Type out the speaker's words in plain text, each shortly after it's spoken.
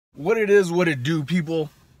What it is, what it do,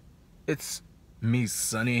 people. It's me,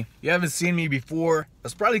 Sonny. You haven't seen me before.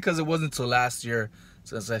 That's probably because it wasn't until last year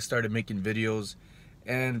since I started making videos.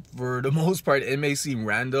 And for the most part, it may seem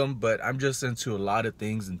random, but I'm just into a lot of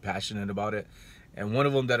things and passionate about it. And one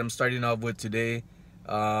of them that I'm starting off with today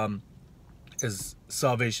is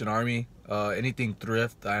Salvation Army. Anything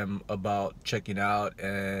thrift, I'm about checking out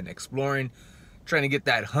and exploring, trying to get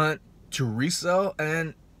that hunt to resell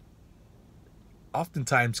and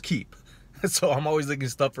oftentimes keep. So I'm always looking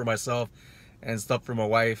stuff for myself and stuff for my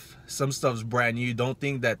wife. Some stuff's brand new. Don't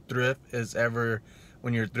think that thrift is ever,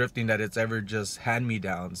 when you're thrifting, that it's ever just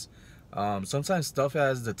hand-me-downs. Sometimes stuff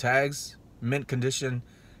has the tags, mint condition.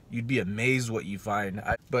 You'd be amazed what you find.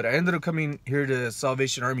 But I ended up coming here to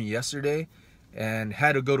Salvation Army yesterday and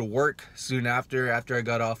had to go to work soon after I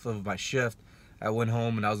got off of my shift. I went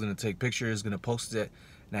home and I was gonna take pictures, gonna post it,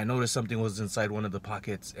 and I noticed something was inside one of the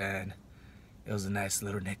pockets, and it was a nice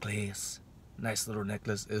little necklace. Nice little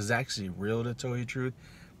necklace. It was actually real, to tell you the truth,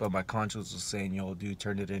 but my conscience was saying, yo, dude,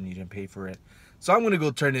 turn it in, you didn't pay for it. So I'm gonna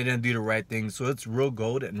go turn it in, do the right thing. So it's real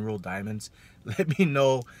gold and real diamonds. Let me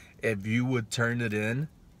know if you would turn it in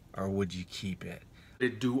or would you keep it.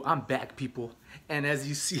 Dude, I'm back, people, and as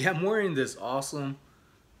you see, I'm wearing this awesome,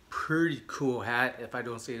 pretty cool hat, if I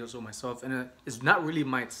don't say so myself, and it's not really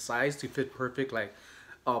my size to fit perfect, like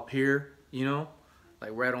up here, you know,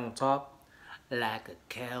 like right on top, like a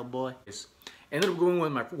cowboy. I ended up going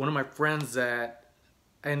with one of my friends that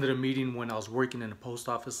I ended up meeting when I was working in the post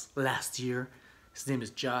office last year. His name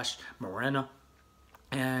is Josh Morena,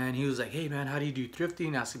 and he was like, hey man, how do you do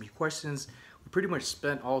thrifting? Asking me questions. We pretty much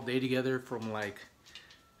spent all day together from like,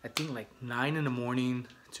 I think like 9 in the morning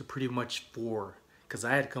to pretty much 4, because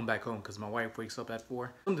I had to come back home because my wife wakes up at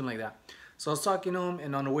 4, something like that. So I was talking to him,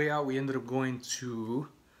 and on the way out we ended up going to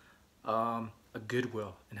a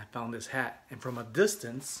Goodwill, and I found this hat, and from a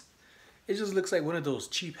distance it just looks like one of those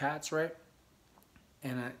cheap hats, right?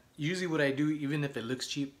 And usually what I do, even if it looks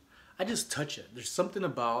cheap, I just touch it. There's something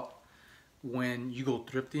about when you go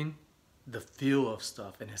thrifting, the feel of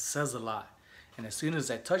stuff, and it says a lot. And as soon as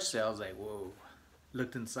I touched it, I was like, whoa.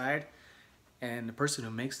 Looked inside, and the person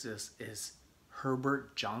who makes this is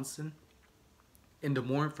Herbert Johnson. And the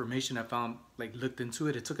more information I found, like looked into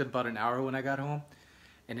it, it took about an hour when I got home.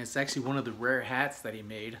 And it's actually one of the rare hats that he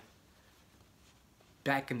made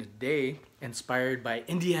back in the day, inspired by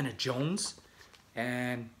Indiana Jones.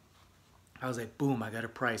 And I was like, boom, I got a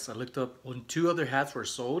price. I looked up when 2 other hats were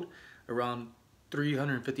sold around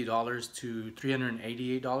 $350 to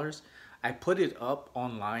 $388. I put it up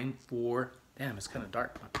online for, damn, it's kind of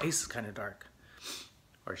dark. My face is kind of dark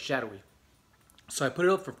or shadowy. So I put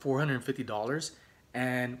it up for $450,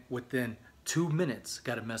 and within 2 minutes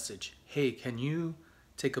got a message. Hey, can you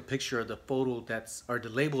take a picture of the photo or the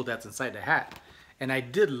label that's inside the hat? And I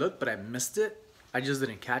did look, but I missed it. I just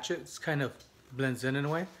didn't catch it. It's kind of blends in a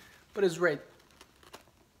way, but it's right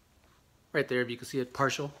there, if you can see it,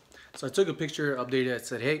 partial. So I took a picture, updated it,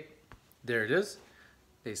 said, hey, there it is.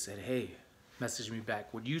 They said, hey, message me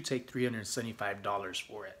back, would you take $375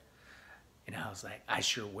 for it? And I was like, I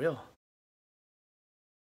sure will.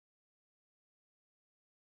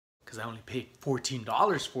 Because I only paid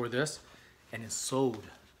 $14 for this, and it sold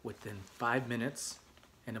within 5 minutes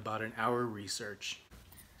and about an hour research.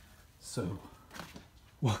 So,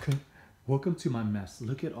 welcome to my mess.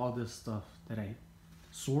 Look at all this stuff that I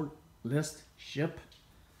sort, list, ship.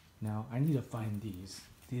 Now I need to find these.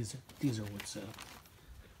 These are what's up.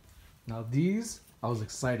 Now these I was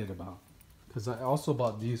excited about, because I also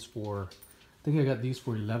bought these for, I think I got these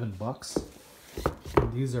for 11 bucks.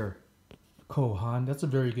 And these are Kohan. That's a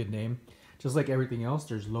very good name. Just like everything else,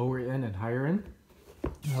 there's lower end and higher end.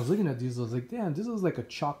 And I was looking at these, I was like, damn, this is like a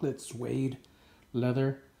chocolate suede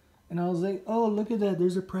leather. And I was like, oh, look at that,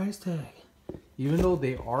 there's a price tag. Even though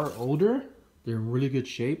they are older, they're in really good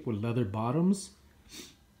shape with leather bottoms.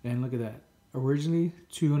 And look at that, originally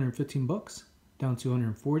 215 bucks, down to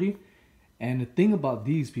 240. And the thing about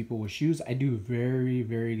these people with shoes, I do very,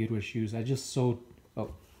 very good with shoes. I just sold, oh,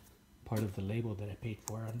 part of the label that I paid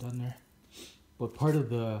for undone there. But part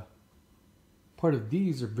of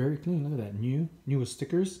these are very clean. Look at that, new with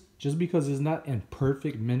stickers. Just because it's not in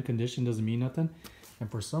perfect mint condition doesn't mean nothing. And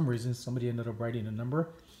for some reason, somebody ended up writing a number.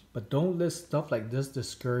 But don't let stuff like this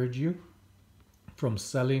discourage you from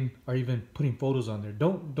selling or even putting photos on there.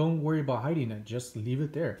 Don't worry about hiding it. Just leave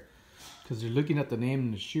it there, because you're looking at the name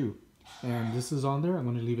and the shoe. And this is on there. I'm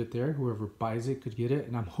going to leave it there. Whoever buys it could get it.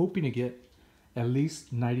 And I'm hoping to get at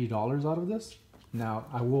least $90 out of this. Now,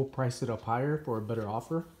 I will price it up higher for a better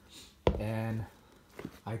offer. And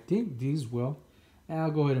I think these will. And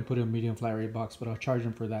I'll go ahead and put it in a medium flat rate box, but I'll charge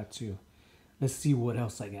them for that too. Let's see what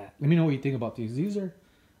else I got. Let me know what you think about these. These are,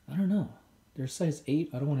 I don't know. They're size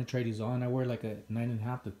 8. I don't want to try these on. I wear like a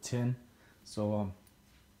 9.5 to 10. So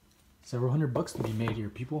several $100 to be made here,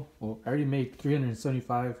 people. Well, I already made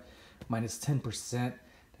 375 minus 10%.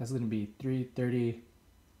 That's gonna be 330.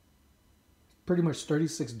 Pretty much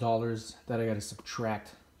 $36 that I gotta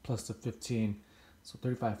subtract plus the 15. So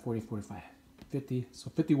 35, 40, 45, 50.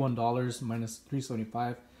 So $51 minus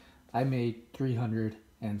 375. I made 300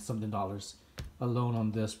 and something dollars alone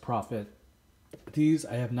on this profit. These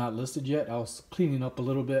I have not listed yet. I was cleaning up a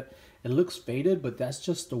little bit. It looks faded, but that's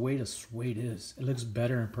just the way the suede is. It looks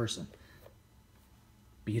better in person.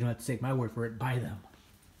 But you don't have to take my word for it. Buy them.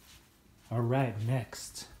 All right,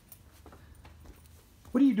 next.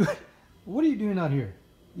 What are you doing? What are you doing out here?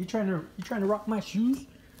 You trying to rock my shoes?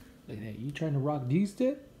 Look at that. You trying to rock these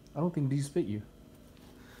fit? I don't think these fit you.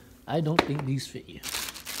 I don't think these fit you.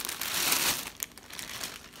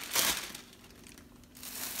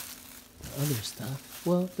 The other stuff.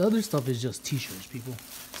 Well, the other stuff is just t-shirts, people.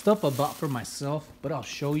 Stuff I bought for myself, but I'll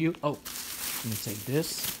show you. Oh, let me take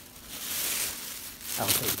this. I'll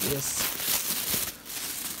take this.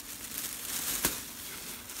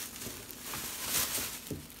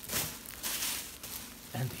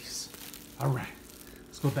 And these. All right,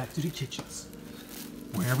 let's go back to the kitchens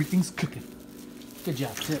where everything's cooking. Good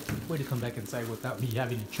job, Tip. Way to come back inside without me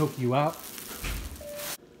having to choke you out.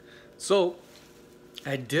 So,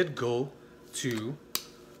 I did go to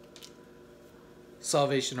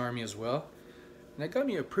Salvation Army as well, and I got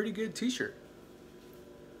me a pretty good t-shirt.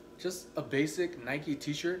 Just a basic Nike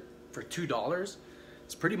t-shirt for $2.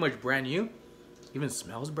 It's pretty much brand new. Even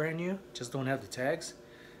smells brand new, just don't have the tags.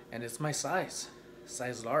 And it's my size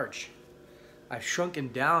large. I've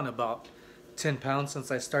shrunken down about 10 pounds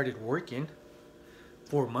since I started working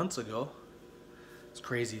 4 months ago. It's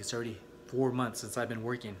crazy, it's already 4 months since I've been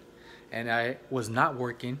working. And I was not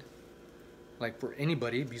working like for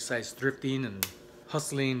anybody besides thrifting and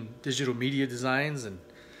hustling digital media designs and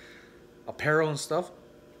apparel and stuff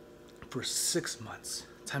for 6 months.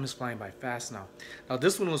 Time is flying by fast now. Now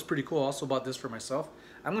this one was pretty cool. I also bought this for myself.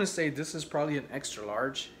 I'm gonna say this is probably an extra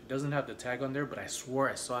large. It doesn't have the tag on there, but I swore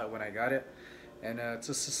I saw it when I got it. And it's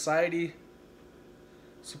a Society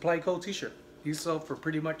Supply Co t-shirt. These sell for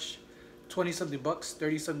pretty much 20 something bucks,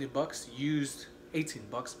 30 something bucks, used 18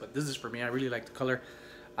 bucks, but this is for me. I really like the color.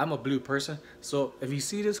 I'm a blue person, so if you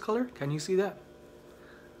see this color, can you see that?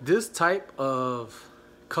 This type of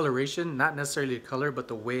coloration, not necessarily the color, but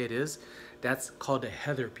the way it is, that's called a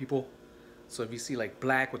heather, people. So if you see like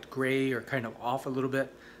black with gray or kind of off a little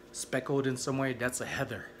bit, speckled in some way, that's a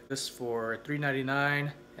heather. This for $3.99,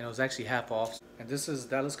 and it was actually half off. And this is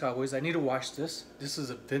Dallas Cowboys. I need to wash this. This is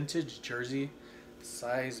a vintage jersey,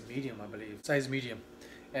 size medium, I believe. Size medium.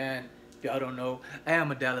 And if y'all don't know, I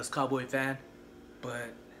am a Dallas Cowboy fan,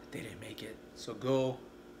 but they didn't make it. So go,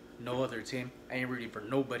 no other team. I ain't rooting for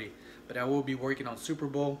nobody. But I will be working on Super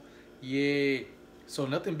Bowl. Yay. So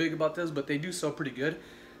nothing big about this, but they do sell pretty good.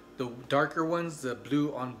 The darker ones, the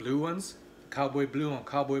blue on blue ones, cowboy blue on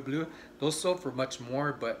cowboy blue, those sell for much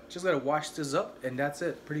more, but just gotta wash this up and that's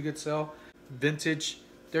it. Pretty good sell. Vintage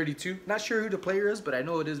 32. Not sure who the player is, but I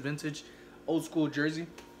know it is vintage. Old school jersey.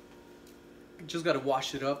 Just gotta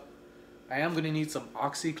wash it up. I am gonna need some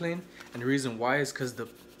OxyClean, and the reason why is because the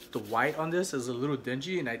white on this is a little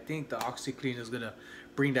dingy, and I think the OxyClean is gonna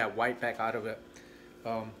bring that white back out of it.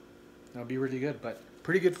 That'll be really good, but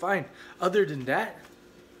pretty good find. Other than that,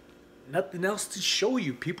 nothing else to show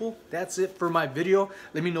you, people. That's it for my video.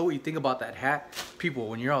 Let me know what you think about that hat. People,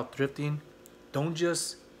 when you're out thrifting, don't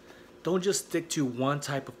just stick to one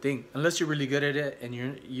type of thing unless you're really good at it and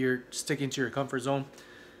you're sticking to your comfort zone.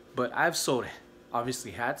 But I've sold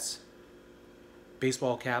obviously hats,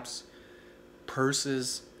 baseball caps,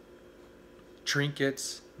 purses,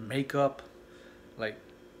 trinkets, makeup, like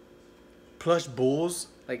plush bowls,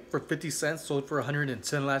 like for 50 cents, sold for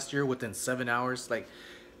 110 last year within 7 hours. Like,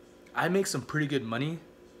 I make some pretty good money,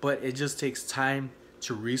 but it just takes time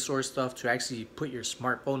to resource stuff, to actually put your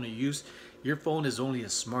smartphone to use. Your phone is only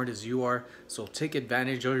as smart as you are, so take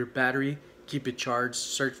advantage of your battery, keep it charged,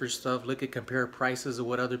 search for stuff, look at compare prices of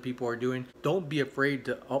what other people are doing. Don't be afraid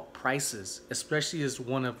to up prices, especially as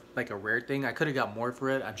one of like a rare thing. I could have got more for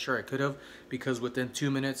it, I'm sure I could have, because within 2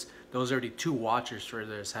 minutes there was already 2 watchers for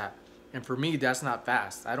this hat. And for me, that's not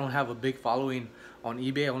fast. I don't have a big following on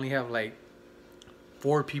eBay. I only have like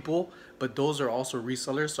 4 people, but those are also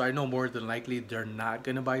resellers, so I know more than likely they're not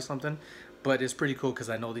gonna buy something. But it's pretty cool because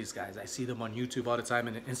I know these guys. I see them on YouTube all the time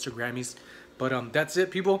and Instagrammies. But that's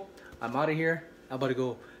it, people. I'm out of here. I'm about to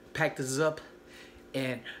go pack this up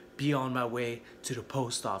and be on my way to the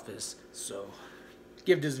post office. So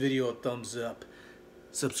give this video a thumbs up,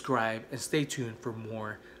 subscribe, and stay tuned for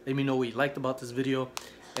more. Let me know what you liked about this video,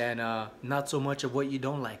 and not so much of what you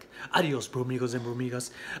don't like. Adios, bromigos and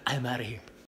bromigas. I'm out of here.